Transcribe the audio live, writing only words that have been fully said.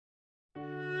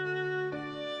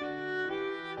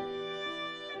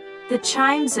The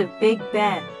Chimes of Big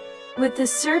Ben. With the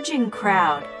surging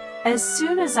crowd, as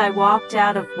soon as I walked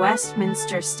out of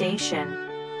Westminster Station,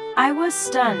 I was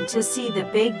stunned to see the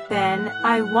Big Ben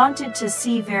I wanted to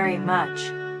see very much.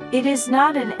 It is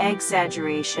not an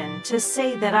exaggeration to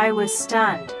say that I was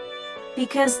stunned,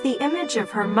 because the image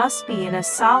of her must be in a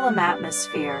solemn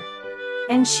atmosphere,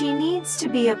 and she needs to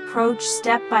be approached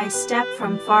step by step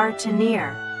from far to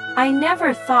near. I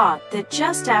never thought that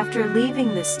just after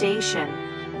leaving the station,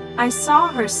 I saw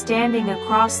her standing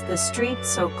across the street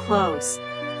so close.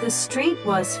 The street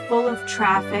was full of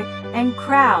traffic and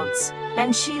crowds,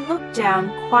 and she looked down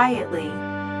quietly,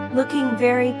 looking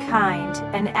very kind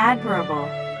and admirable.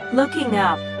 Looking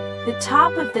up, the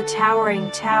top of the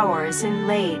towering tower is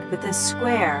inlaid with a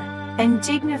square and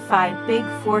dignified big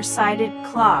four-sided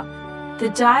clock. The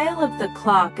dial of the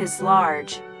clock is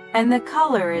large, and the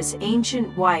color is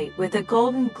ancient white with a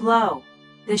golden glow.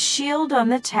 The shield on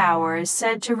the tower is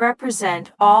said to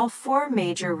represent all four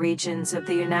major regions of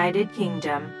the United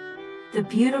Kingdom. The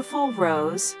beautiful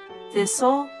rose,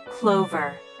 thistle,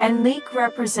 clover, and leek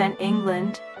represent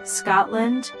England,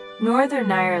 Scotland,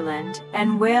 Northern Ireland,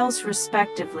 and Wales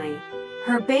respectively.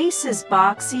 Her base is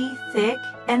boxy, thick,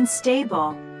 and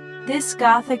stable. This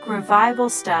Gothic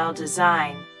Revival style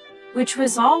design, which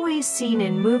was always seen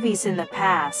in movies in the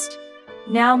past,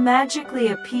 now magically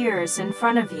appears in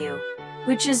front of you,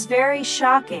 which is very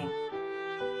shocking.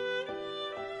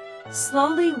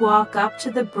 Slowly walk up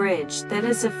to the bridge that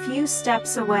is a few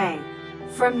steps away.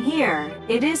 From here,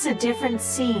 it is a different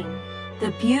scene.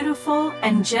 The beautiful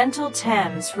and gentle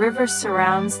Thames River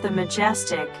surrounds the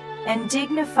majestic and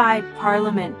dignified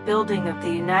Parliament building of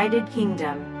the United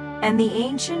Kingdom, and the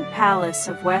ancient Palace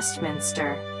of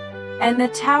Westminster. And the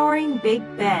towering Big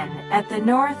Ben at the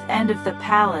north end of the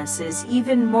palace is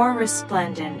even more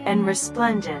resplendent and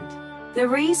resplendent. The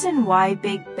reason why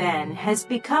Big Ben has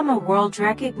become a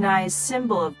world-recognized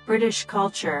symbol of British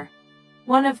culture,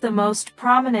 one of the most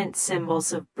prominent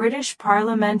symbols of British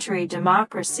parliamentary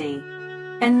democracy,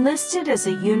 and listed as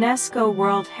a UNESCO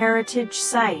World Heritage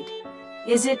Site,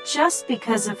 is it just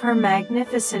because of her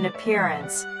magnificent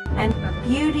appearance and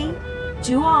beauty?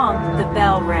 Duong, the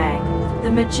bell rang. The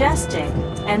majestic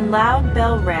and loud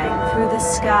bell rang through the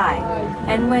sky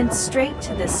and went straight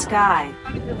to the sky.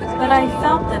 But I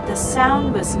felt that the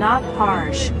sound was not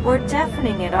harsh or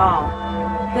deafening at all,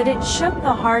 but it shook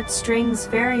the heartstrings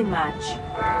very much.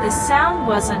 The sound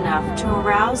was enough to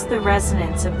arouse the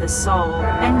resonance of the soul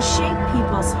and shake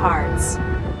people's hearts.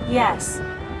 Yes,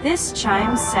 this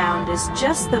chime sound is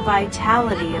just the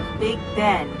vitality of Big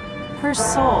Ben, her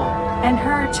soul, and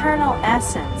her eternal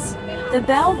essence. The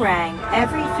bell rang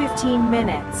every 15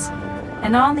 minutes,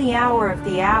 and on the hour of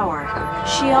the hour,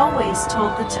 she always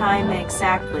told the time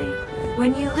exactly.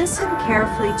 When you listen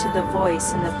carefully to the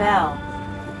voice in the bell,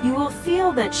 you will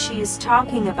feel that she is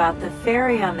talking about the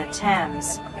ferry on the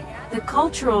Thames, the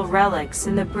cultural relics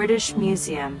in the British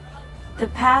Museum, the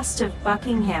past of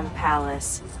Buckingham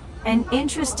Palace, and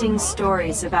interesting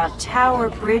stories about Tower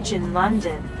Bridge in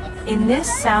London. In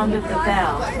this sound of the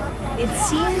bell, it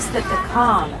seems that the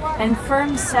calm and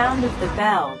firm sound of the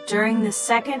bell during the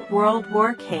Second World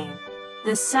War came.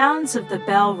 The sounds of the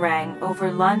bell rang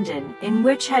over London, in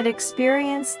which had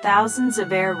experienced thousands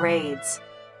of air raids.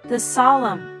 The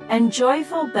solemn and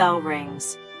joyful bell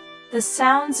rings. The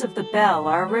sounds of the bell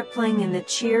are rippling in the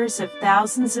cheers of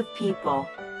thousands of people.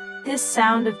 This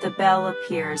sound of the bell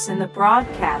appears in the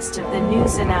broadcast of the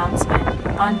news announcement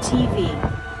on TV.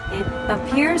 It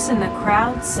appears in the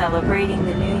crowd celebrating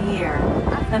the new year.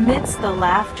 Amidst the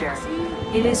laughter,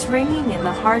 it is ringing in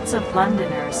the hearts of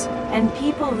Londoners and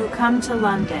people who come to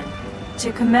London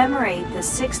to commemorate the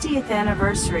 60th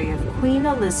anniversary of Queen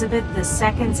Elizabeth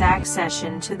II's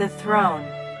accession to the throne.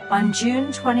 On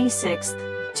June 26,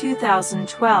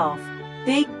 2012,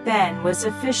 Big Ben was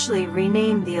officially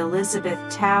renamed the Elizabeth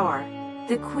Tower.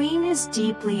 The Queen is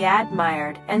deeply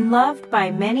admired and loved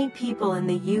by many people in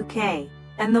the UK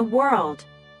and the world,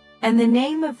 and the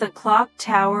name of the clock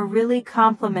tower really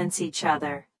complements each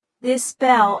other. This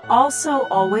bell also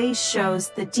always shows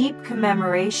the deep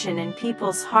commemoration in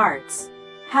people's hearts.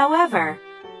 However,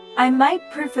 I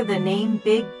might prefer the name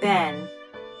Big Ben,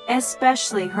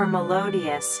 especially her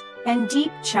melodious and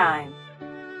deep chime.